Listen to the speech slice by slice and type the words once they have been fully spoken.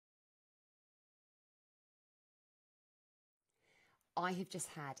I have just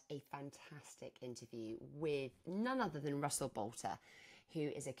had a fantastic interview with none other than Russell Boulter, who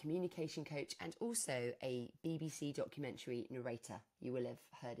is a communication coach and also a BBC documentary narrator. You will have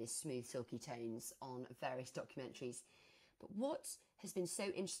heard his smooth, silky tones on various documentaries. But what has been so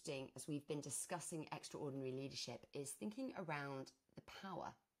interesting as we've been discussing extraordinary leadership is thinking around the power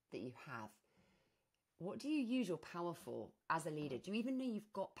that you have. What do you use your power for as a leader? Do you even know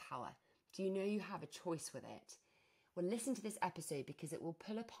you've got power? Do you know you have a choice with it? Well, listen to this episode because it will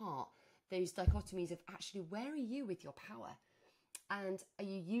pull apart those dichotomies of actually where are you with your power and are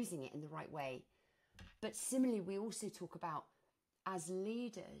you using it in the right way? But similarly, we also talk about as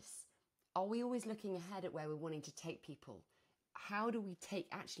leaders, are we always looking ahead at where we're wanting to take people? How do we take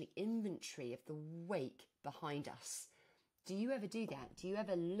actually inventory of the wake behind us? Do you ever do that? Do you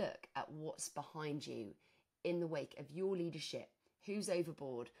ever look at what's behind you in the wake of your leadership? Who's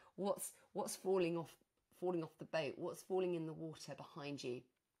overboard? What's falling off the boat? What's falling in the water behind you?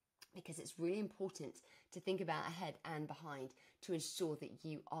 Because it's really important to think about ahead and behind to ensure that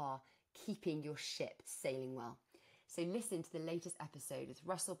you are keeping your ship sailing well. So listen to the latest episode with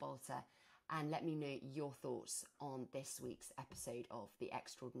Russell Boulter and let me know your thoughts on this week's episode of the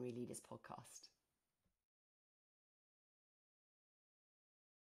Extraordinary Leaders podcast.